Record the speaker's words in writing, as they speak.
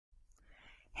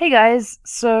Hey guys,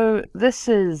 so this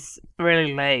is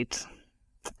really late,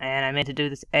 and I meant to do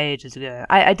this ages ago.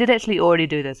 I did actually already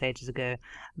do this ages ago,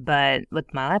 but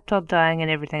with my laptop dying and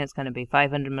everything, it's going to be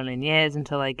 500 million years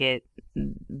until I get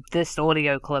this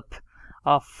audio clip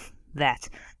off that.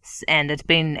 And it's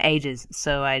been ages,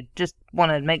 so I just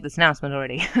want to make this announcement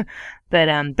already.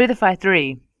 But Breath of Fire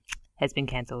 3 has been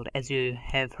cancelled, as you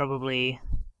have probably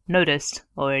noticed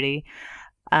already.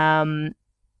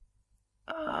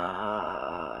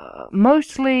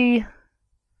 Mostly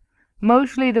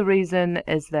the reason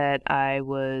is that I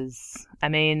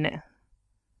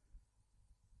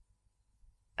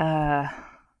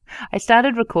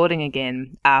started recording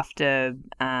again after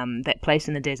that place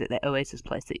in the desert, that oasis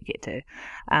place that you get to.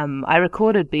 I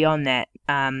recorded beyond that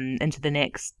into the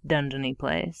next dungeony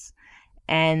place,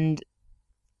 and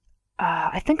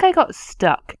I think I got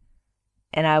stuck,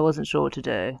 and I wasn't sure what to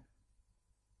do.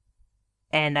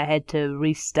 And I had to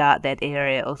restart that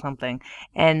area or something.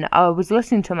 And I was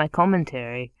listening to my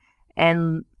commentary,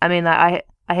 and I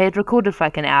had recorded for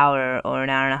like an hour or an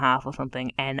hour and a half or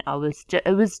something, and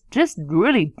it was just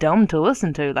really dumb to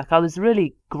listen to. Like, I was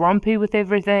really grumpy with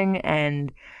everything,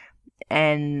 and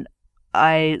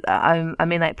like,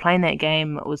 playing that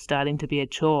game was starting to be a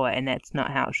chore, and that's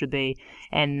not how it should be.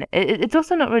 And it's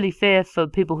also not really fair for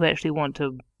people who actually want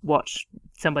to watch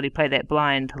somebody play that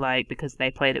blind, like, because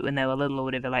they played it when they were little or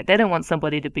whatever. Like, they don't want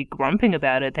somebody to be grumping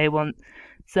about it. They want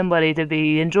somebody to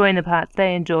be enjoying the parts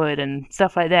they enjoyed and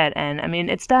stuff like that. And I mean,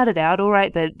 it started out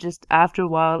alright, but just after a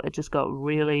while, it just got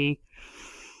really...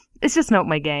 It's just not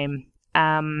my game.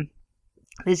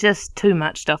 There's just too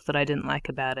much stuff that I didn't like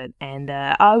about it. And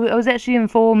I was actually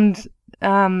informed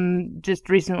just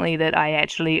recently that I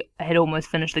actually had almost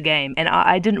finished the game. And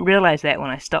I didn't realize that when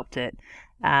I stopped it.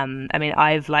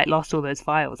 I've like lost all those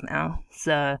files now,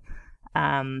 so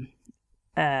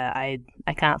I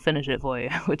can't finish it for you,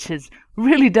 which is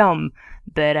really dumb.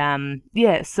 But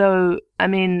yeah, so I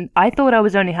mean, I thought I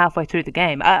was only halfway through the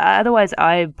game. Otherwise,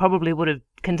 I probably would have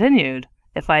continued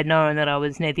if I'd known that I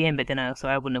was near the end. But then I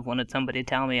wouldn't have wanted somebody to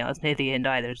tell me I was near the end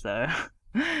either. So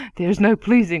there's no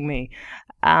pleasing me.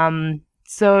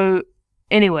 So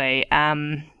anyway,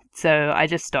 so I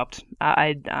just stopped.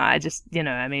 I just,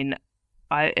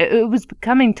 it was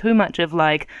becoming too much of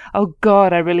like, oh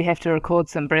god, I really have to record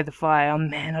some Breath of Fire. Oh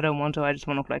man, I don't want to. I just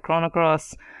want to play Chrono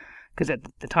Cross. Because at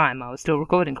the time I was still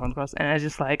recording Chrono Cross, and I was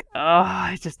just like, oh,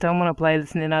 I just don't want to play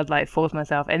this. And then I'd like force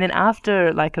myself. And then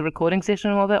after like a recording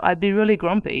session and all that, I'd be really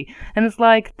grumpy. And it's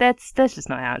like, that's just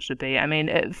not how it should be. I mean,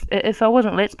 if I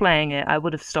wasn't Let's Playing it, I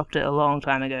would have stopped it a long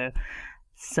time ago.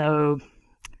 So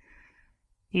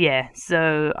yeah,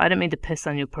 so I don't mean to piss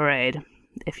on your parade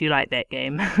if you like that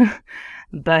game.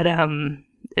 But I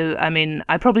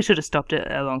probably should have stopped it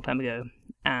a long time ago.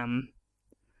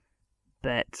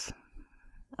 But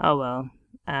oh well.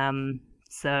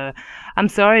 So I'm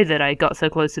sorry that I got so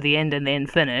close to the end and then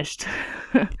finished,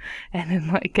 and then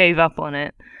like gave up on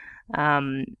it.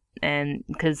 And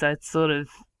because I sort of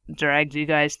dragged you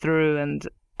guys through, and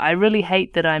I really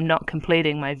hate that I'm not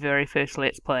completing my very first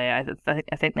Let's Play. I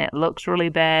think that looks really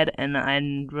bad, and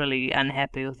I'm really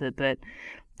unhappy with it. But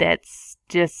that's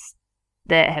just...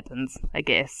 that happens, I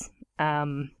guess.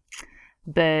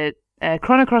 But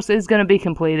Chrono Cross is going to be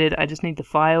completed. I just need the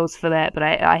files for that, but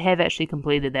I have actually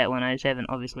completed that one. I just haven't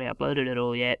obviously uploaded it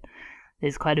all yet.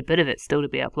 There's quite a bit of it still to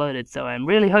be uploaded, so I'm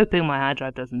really hoping my hard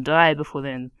drive doesn't die before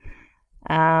then.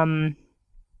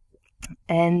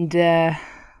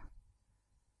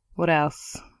 What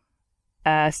else?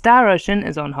 Star Ocean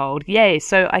is on hold. Yay!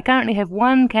 So I currently have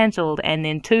one cancelled and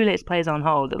then 2 Let's Plays on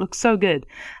hold. It looks so good.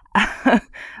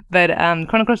 But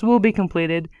Chrono Cross will be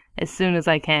completed as soon as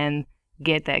I can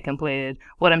get that completed.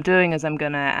 What I'm doing is I'm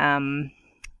gonna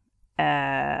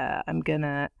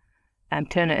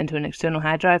turn it into an external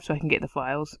hard drive so I can get the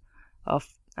files off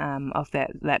that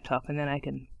laptop, and then I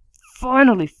can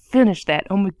finally finish that.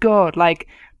 Oh my god, like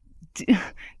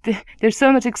there's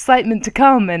so much excitement to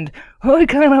come, and I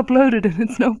can't upload it, and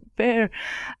it's not fair.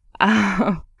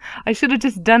 I should have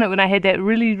just done it when I had that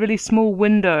really, really small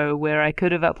window where I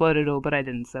could have uploaded it all, but I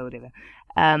didn't, so whatever.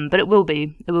 But it will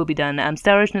be done.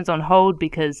 Star Ocean is on hold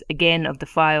because, again, of the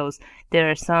files, there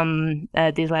are some,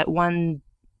 there's like one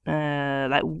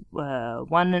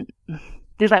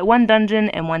dungeon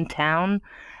and one town,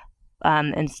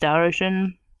 in Star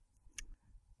Ocean,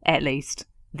 at least,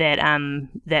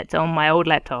 that's on my old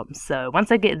laptop. So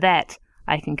once I get that,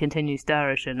 I can continue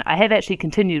Star Ocean. I have actually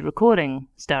continued recording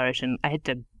Star Ocean. I had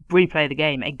to replay the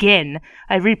game again.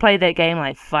 I replayed that game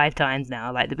like 5 times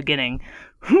now, like the beginning.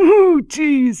 Whoo,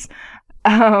 jeez.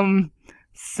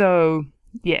 So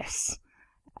yes.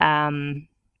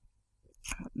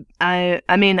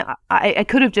 I mean, I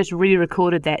could have just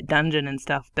re-recorded that dungeon and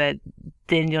stuff, but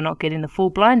then you're not getting the full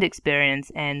blind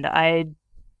experience, and I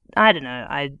don't know,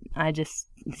 I just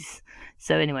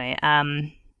so anyway,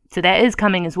 so that is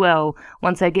coming as well.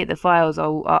 Once I get the files,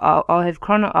 I'll have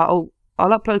I'll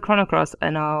upload Chrono Cross,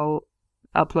 and I'll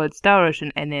upload Star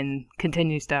Ocean, and then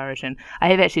continue Star Ocean. I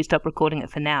have actually stopped recording it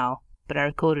for now, but I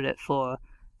recorded it for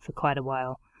quite a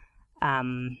while.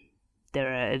 There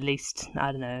are at least,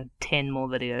 I don't know, 10 more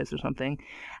videos or something.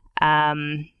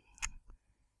 And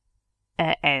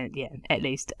yeah, at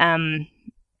least. And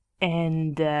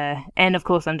of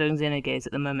course I'm doing Xenogears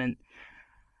at the moment.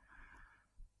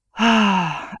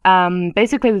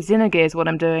 Basically with Xenogears, what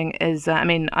I'm doing is, I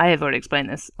mean, I have already explained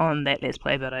this on that Let's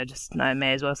Play, but I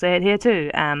may as well say it here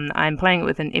too. I'm playing it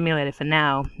with an emulator for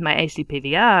now. My HD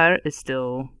PVR is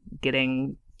still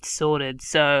getting sorted,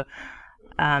 so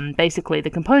basically the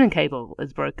component cable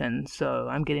is broken, so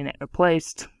I'm getting that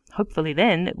replaced. Hopefully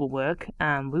then it will work.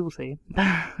 We will see.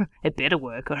 It better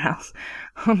work, or else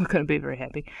I'm not going to be very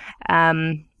happy.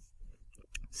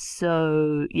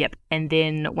 So, yep, and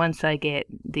then once I get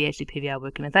the HD PVR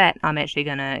working with that, I'm actually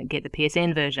going to get the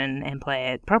PSN version and play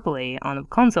it properly on the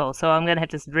console. So I'm going to have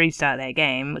to restart that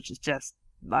game, which is just,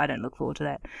 I don't look forward to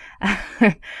that.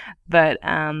 But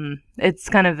it's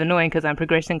kind of annoying because I'm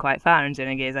progressing quite far in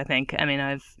Xenogears, I think. I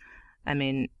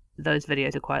mean, those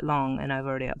videos are quite long, and I've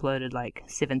already uploaded like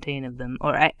 17 of them,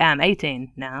 or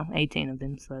 18 now, 18 of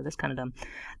them, so that's kind of dumb.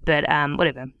 But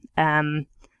whatever.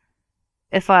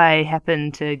 If I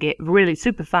happen to get really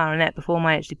super far on that before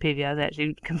my HD PVR is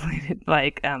actually completed,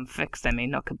 like fixed, I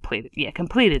mean, not completed, yeah,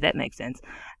 completed, that makes sense,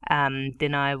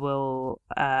 then I will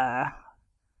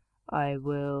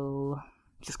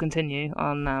just continue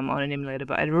on an emulator.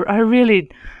 But I really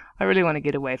want to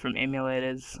get away from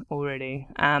emulators already.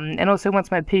 And also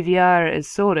once my PVR is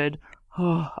sorted,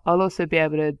 I'll also be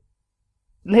able to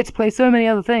let's play so many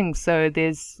other things. So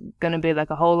there's gonna be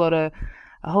like a whole lot of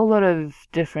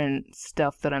different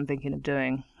stuff that I'm thinking of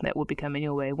doing that will be coming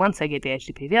your way once I get the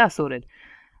HD PVR sorted.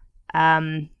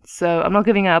 So I'm not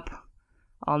giving up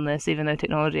on this, even though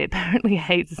technology apparently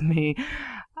hates me.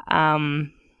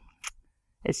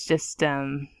 It's just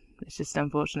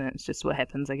unfortunate. It's just what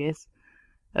happens, I guess.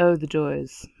 Oh, the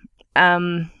joys.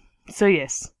 So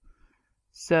yes.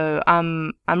 So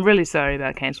I'm really sorry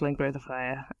about cancelling Breath of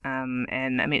Fire.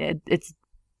 And I mean it's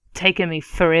taken me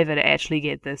forever to actually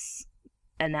get this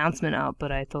announcement up,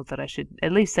 but I thought that I should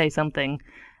at least say something.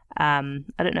 I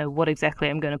don't know what exactly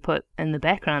I'm going to put in the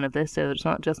background of this, so it's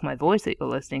not just my voice that you're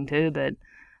listening to, but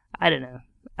I don't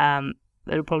know.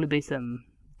 It'll probably be some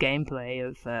gameplay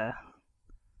of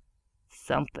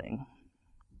something.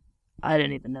 I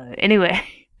don't even know. Anyway,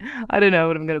 I don't know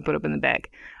what I'm going to put up in the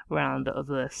background of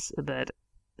this, but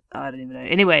I don't even know.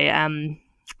 Anyway,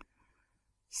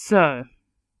 so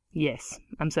yes,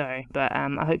 I'm sorry, but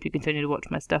I hope you continue to watch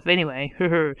my stuff anyway.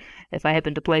 If I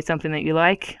happen to play something that you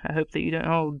like, I hope that you don't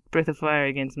hold Breath of Fire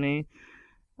against me.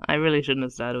 I really shouldn't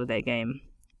have started with that game,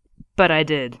 but I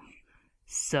did.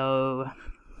 So,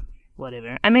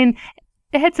 whatever. I mean,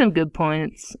 it had some good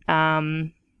points.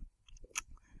 Some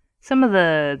of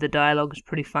the dialogue was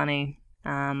pretty funny.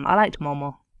 I liked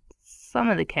Momo. Some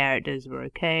of the characters were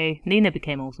okay. Nina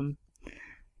became awesome.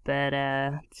 But,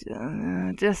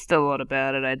 just a lot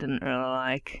about it I didn't really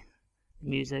like.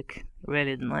 Music.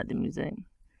 Really didn't like the music.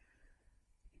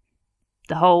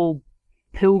 The whole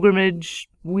pilgrimage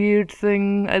weird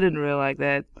thing, I didn't really like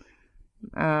that.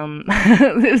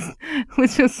 This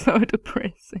was just so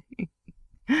depressing.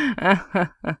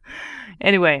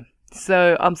 Anyway,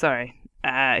 so, I'm sorry.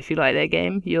 If you like that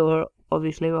game, you're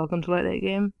obviously welcome to like that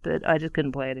game, but I just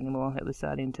couldn't play it anymore. It was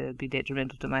starting to be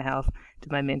detrimental to my health,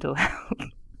 to my mental health.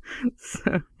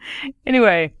 So,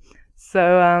 anyway,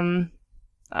 so,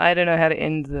 I don't know how to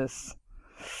end this.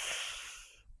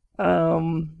 I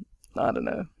don't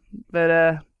know.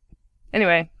 But,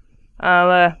 anyway,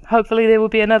 hopefully there will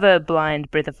be another blind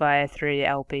Breath of Fire 3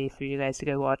 LP for you guys to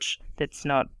go watch that's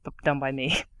not done by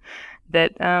me.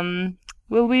 That,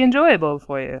 will be enjoyable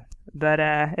for you. But,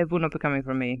 it will not be coming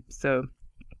from me. So,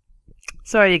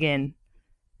 sorry again.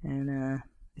 And,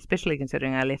 especially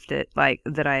considering I left it, like,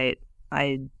 that I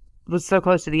was so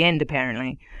close to the end,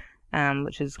 apparently.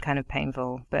 Which is kind of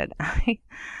painful, but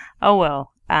oh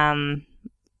well.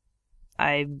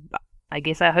 I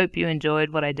guess I hope you enjoyed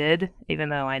what I did, even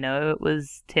though I know it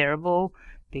was terrible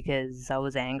because I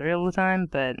was angry all the time.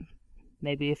 But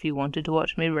maybe if you wanted to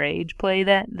watch me rage play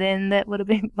that, then that would have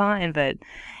been fine. But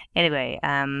anyway,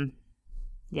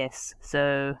 yes.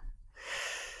 So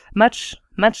much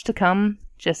to come.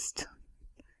 Just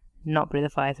not Breath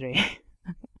of Fire 3.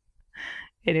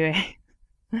 Anyway.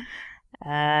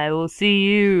 I will see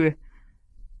you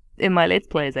in my Let's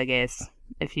Plays, I guess,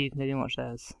 if you can watch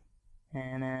those.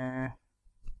 And,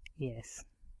 yes.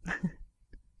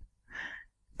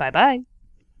 Bye bye.